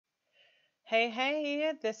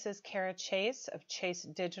Hey, this is Kara Chase of Chase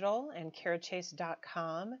Digital and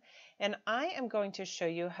karachase.com, and I am going to show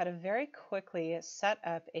you how to very quickly set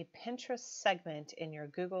up a Pinterest segment in your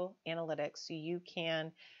Google Analytics so you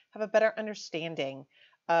can have a better understanding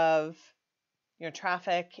of your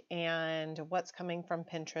traffic and what's coming from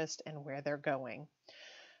Pinterest and where they're going.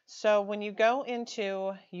 So when you go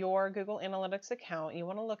into your Google Analytics account, you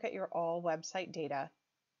want to look at your all website data.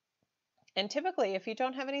 And typically, if you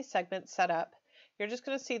don't have any segments set up, you're just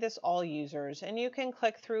going to see this all users, and you can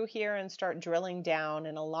click through here and start drilling down,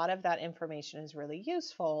 and a lot of that information is really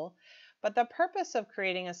useful. But the purpose of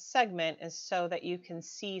creating a segment is so that you can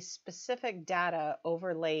see specific data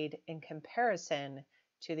overlaid in comparison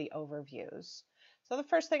to the overviews. So the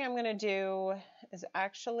first thing I'm going to do is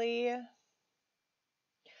actually,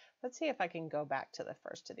 let's see if I can go back to the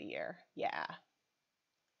first of the year. Yeah,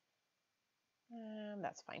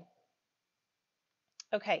 that's fine.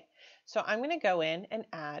 Okay, so I'm going to go in and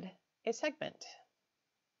add a segment.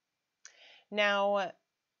 Now,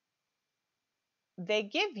 they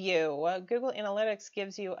give you, Google Analytics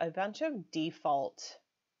gives you a bunch of default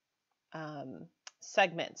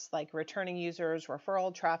segments like returning users,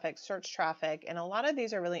 referral traffic, search traffic, and a lot of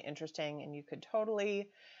these are really interesting, and you could totally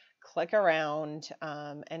click around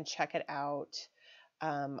and check it out.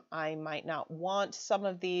 I might not want some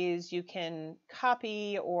of these. You can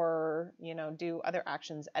copy or, do other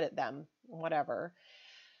actions, edit them, whatever.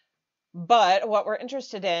 But what we're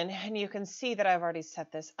interested in, and you can see that I've already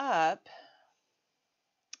set this up,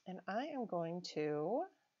 and I am going to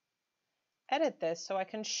edit this so I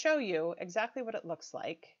can show you exactly what it looks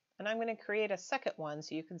like. And I'm going to create a second one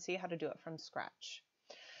so you can see how to do it from scratch.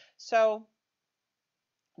 So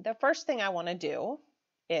the first thing I want to do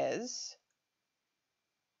is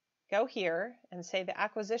go here and say the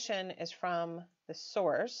acquisition is from the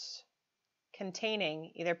source containing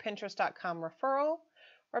either Pinterest.com referral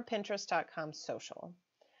or Pinterest.com social.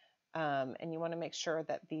 And you want to make sure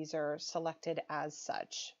that these are selected as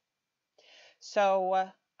such. So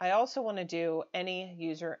I also want to do any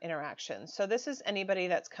user interaction. So this is anybody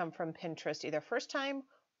that's come from Pinterest either first time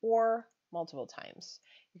or multiple times.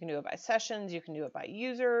 You can do it by sessions, you can do it by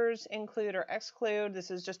users, include or exclude. This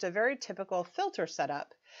is just a very typical filter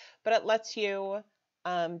setup, but it lets you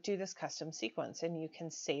do this custom sequence, and you can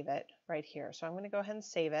save it right here. So I'm going to go ahead and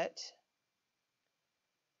save it.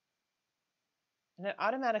 And it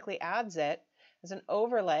automatically adds it as an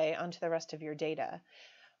overlay onto the rest of your data.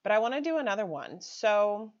 But I want to do another one.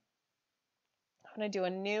 So I'm going to do a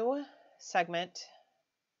new segment.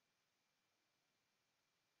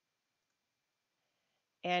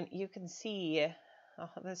 And you can see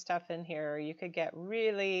all this stuff in here. You could get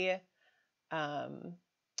really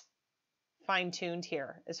fine-tuned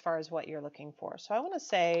here as far as what you're looking for. So I want to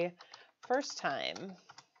say first time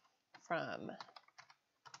from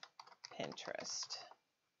Pinterest.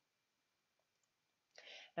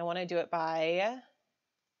 I want to do it by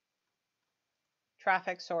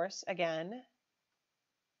traffic source again.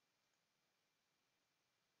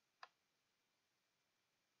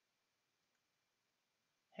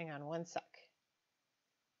 Hang on one sec.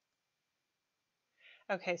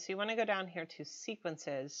 Okay, so you want to go down here to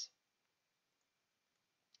sequences,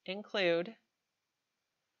 include,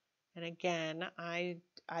 and again,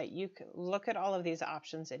 you could look at all of these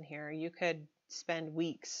options in here. You could spend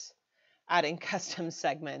weeks adding custom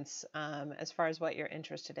segments as far as what you're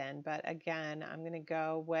interested in. But again, I'm going to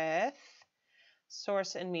go with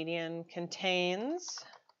source and median contains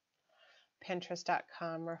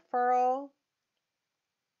Pinterest.com referral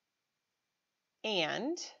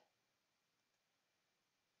and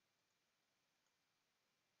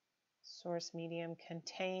source medium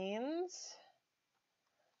contains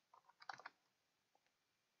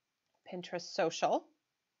Pinterest social.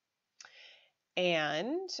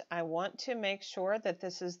 And I want to make sure that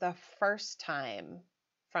this is the first time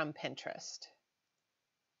from Pinterest.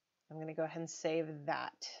 I'm going to go ahead and save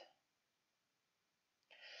that.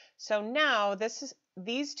 So now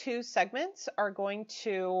these two segments are going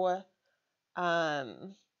to,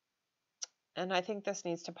 and I think this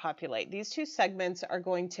needs to populate. These two segments are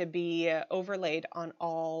going to be overlaid on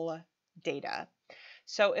all data.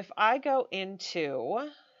 So if I go into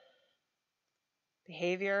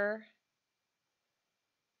behavior,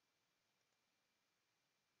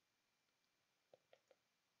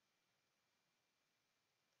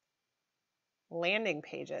 landing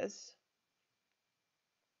pages,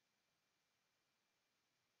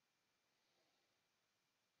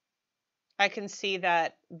 I can see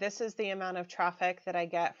that this is the amount of traffic that I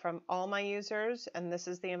get from all my users, and this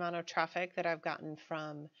is the amount of traffic that I've gotten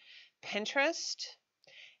from Pinterest.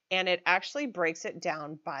 and it actually breaks it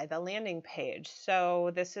down by the landing page.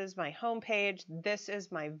 So this is my home page. This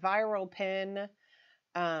is my viral pin.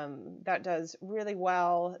 That does really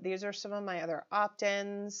well. These are some of my other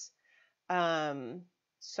opt-ins. Um,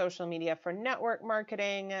 social media for network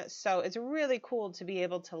marketing. So it's really cool to be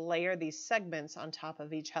able to layer these segments on top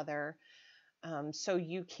of each other, so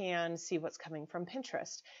you can see what's coming from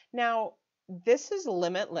Pinterest. Now, this is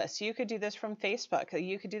limitless. You could do this from Facebook.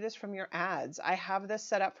 You could do this from your ads. I have this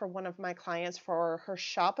set up for one of my clients for her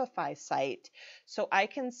Shopify site. So I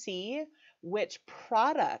can see which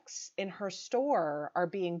products in her store are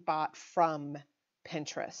being bought from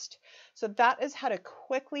Pinterest. So that is how to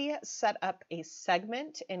quickly set up a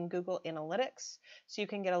segment in Google Analytics so you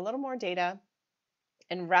can get a little more data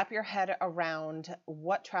and wrap your head around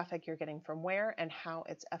what traffic you're getting from where and how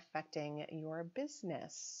it's affecting your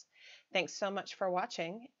business. Thanks so much for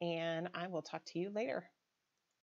watching, and I will talk to you later.